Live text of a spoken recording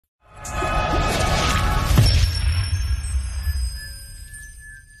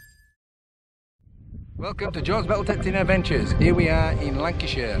Welcome to George's Metal Detecting Adventures. Here we are in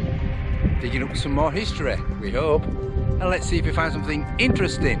Lancashire, digging up some more history, we hope. And let's see if we find something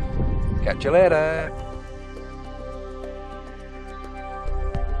interesting. Catch you later.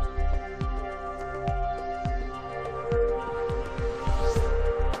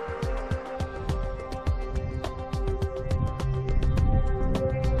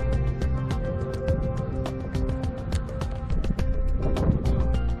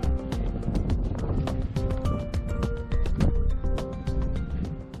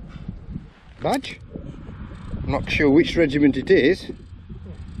 Badge? I'm not sure which regiment it is.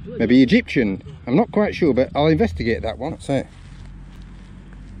 Maybe Egyptian. I'm not quite sure, but I'll investigate that one. That's it.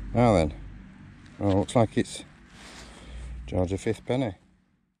 Now then. Oh, looks like it's George V penny.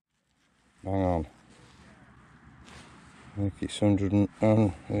 Hang on. I think it's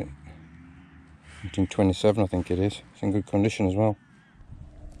 127, I think it is. It's in good condition as well.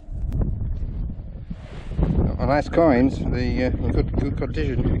 Nice coins, in good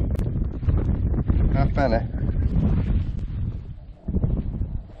condition. Half penny.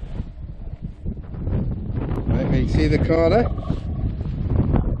 Let me see the corner.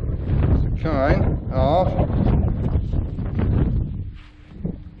 It's a coin of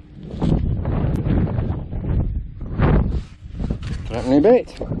Threatening a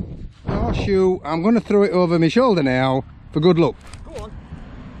bit. Oh shoot, I'm going to throw it over my shoulder now for good luck. Go on.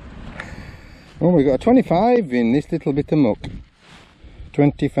 Oh, we got a 25 in this little bit of muck.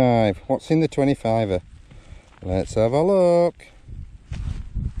 25. What's in the 25er? Let's have a look.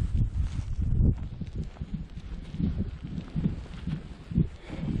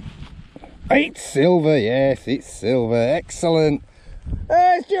 It's silver, yes, it's silver. Excellent.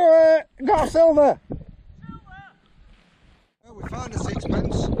 Hey Stuart, got silver. Well, we found a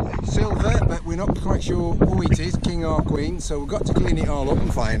sixpence. It's silver, but we're not quite sure who it is, king or queen, so we've got to clean it all up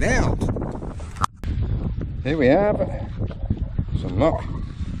and find out. Here we have some muck.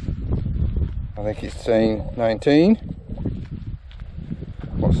 I think it's saying 19.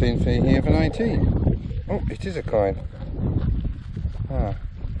 What's in for here for 19? Oh, it is a coin. Ah,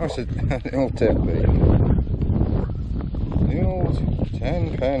 oh, it's an old 10p. The old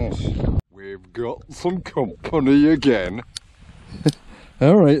 10 pence. We've got some company again.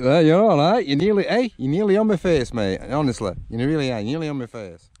 Alright there, you're alright. You're nearly, hey, you're nearly on my face, mate. Honestly, you really are, you're nearly on my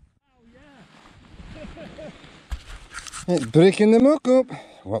face. It's breaking the muck up.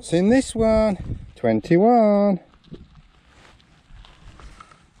 What's in this one? 21.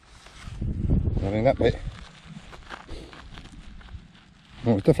 Having that bit.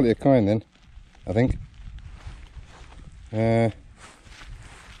 Oh, it's definitely a coin then, I think.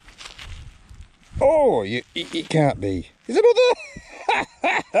 Oh, it can't be. Is another?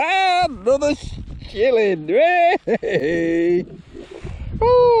 Another shilling. Hey!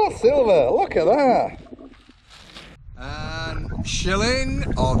 Oh, silver. Look at that. And shilling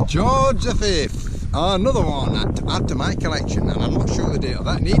of George V. Oh, another one to add to my collection, and I'm not sure the date of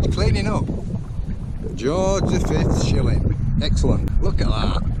that. Needs cleaning up. George V shilling. Excellent. Look at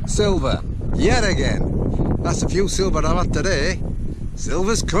that. Silver. Yet again. That's a few silver I've had today.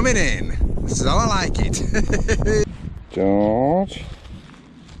 Silver's coming in. This is how I like it. George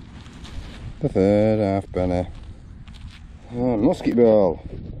the third halfpenny. Oh, musket ball.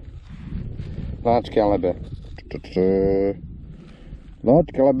 Large calibre.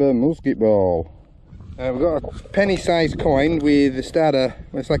 Large calibre musket ball. We've got a penny sized coin with the Star of,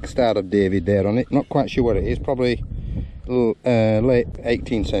 well, it's like a Star of David there on it. Not quite sure what it is, probably late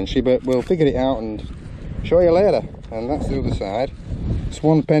 18th century, but we'll figure it out and show you later. And that's the other side. It's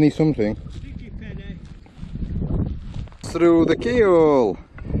 1 penny something. Penny. Through the keyhole.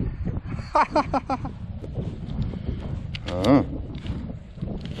 Oh.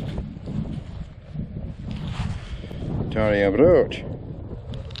 Victoria brooch.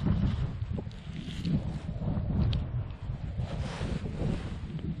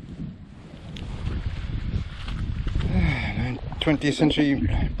 And 20th century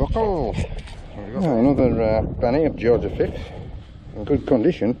buckle. Oh, another penny of George V in good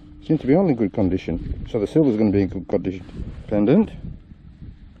condition. Seems to be all in good condition. So the silver's going to be in good condition. Pendant.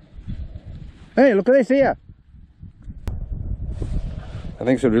 Hey, look at this here. I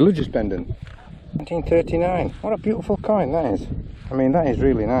think it's a religious pendant. 1939. What a beautiful coin that is. I mean, that is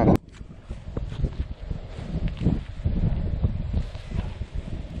really nice.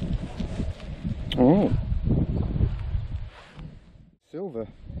 Oh. Silver.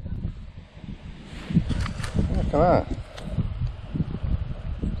 Look at that.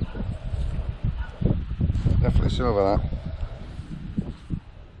 Definitely silver, that.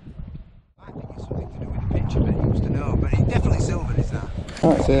 I think it's something to do with the picture, but he must have known. But it's definitely silver, is that?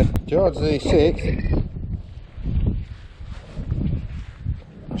 That's it. George VI,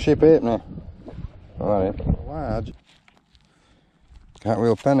 Ship halfpenny. Alright. Large.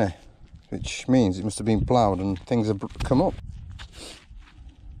 Cartwheel penny. Which means it must have been ploughed and things have come up.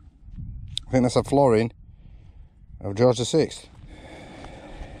 I think that's a florin of George VI.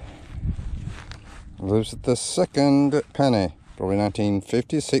 There's the second penny. Probably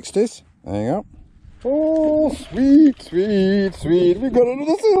 1950s, 60s. There you go. Oh, sweet, sweet, sweet. We've got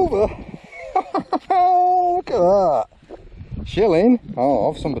another silver. Look at that. Shilling. Oh,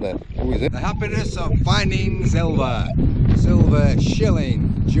 of somebody. Who is it? The happiness of finding silver. Silver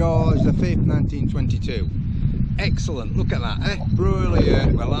shilling. George V, 1922. Excellent. Look at that, eh?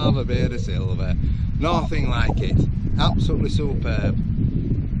 Brilliant. We'll have a bit of silver. Nothing like it. Absolutely superb.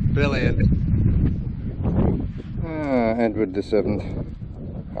 Brilliant. Edward VII.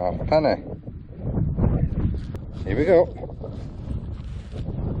 Half a penny. Here we go.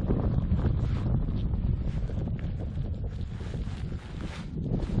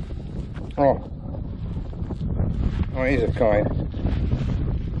 Oh, here's a coin.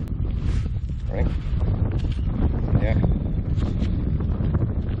 Right. Yeah.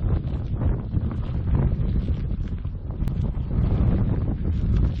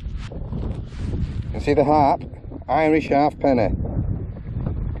 You can see the harp, Irish halfpenny.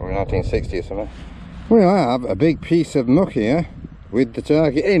 Probably 1960 or something. We have a big piece of muck here with the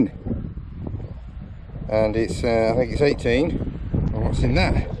target in. And it's, I think it's 18. Oh, what's in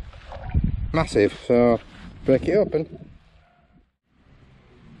that? Massive, so break it open.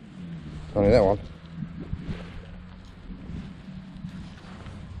 Only that one.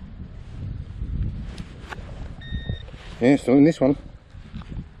 Yeah, still in this one.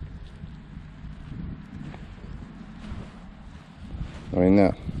 Not in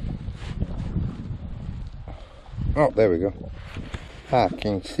that. Oh, there we go. I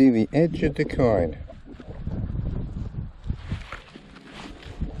can see the edge of the coin.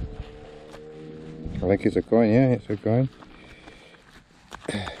 I think it's a coin, yeah, it's a coin.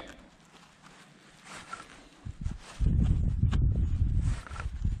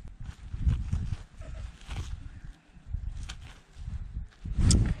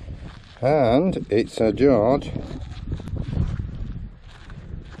 And it's a George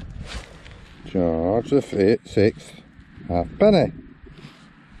the 6th halfpenny.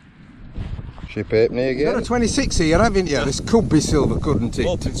 Ship halfpenny again. You've got a 26 here, haven't you? Yeah. This could be silver, couldn't it?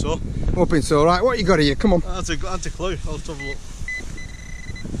 Hoping so. Hoping so. Right, what you got here? Come on. That's a clue. I'll just have a look.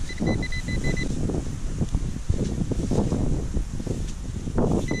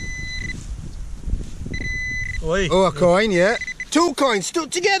 Oi. Oh, a coin, yeah. Two coins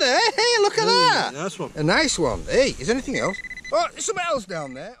stuck together, eh? Hey, look at that. Nice one. A nice one. Hey, is there anything else? Oh, there's something else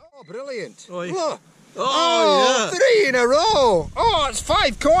down there. Oh, brilliant. Oi. Look. Oh, yeah. 3 in a row. Oh, it's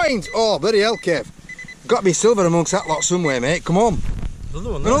 5 coins. Oh, bloody hell, Kev. Got to be silver amongst that lot somewhere, mate. Come on.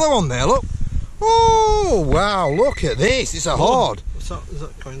 Another one there. Another one there, look. Oh, wow, look at this. It's a hoard. What's that? Is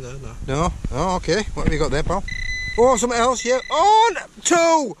that coin there? No. No? Oh, okay. What have you got there, pal? Oh, something else, yeah. Oh,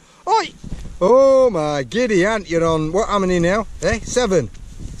 2. Oi. Oh, my giddy aunt. You're on, what, how many now? Eh? 7.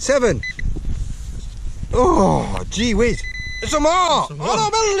 7. Oh, gee whiz. Some more! I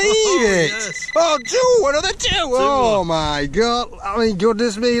don't believe it! Yes. Oh, 2! Another 2! Oh my god! I mean,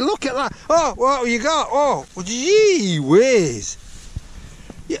 goodness me, look at that! Oh, what have you got? Oh, gee whiz!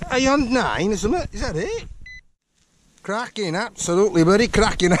 Are you on 9 or something? Is that it? Cracking, absolutely, buddy,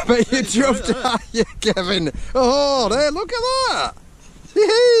 cracking. I bet you jumped at you, Kevin. Oh, there, look at that!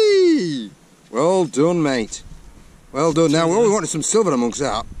 Yee! Well done, mate. Well done. Now, we wanted some silver amongst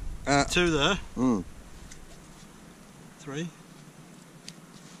that. 2 there. 3.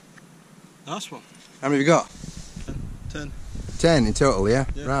 Nice one. How many have you got? 10. 10 in total, yeah?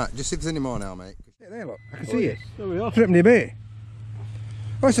 Yeah. Right, just see if there's any more now, mate. Yeah, there, look. I can see it. There we are. Threepenny bait.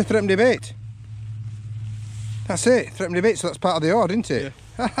 Oh, it's a threepenny bait. That's it, threepenny bait, so that's part of the hoard, isn't it?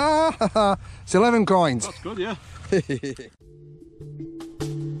 Yeah. Ha ha ha! It's 11 coins. That's good, yeah.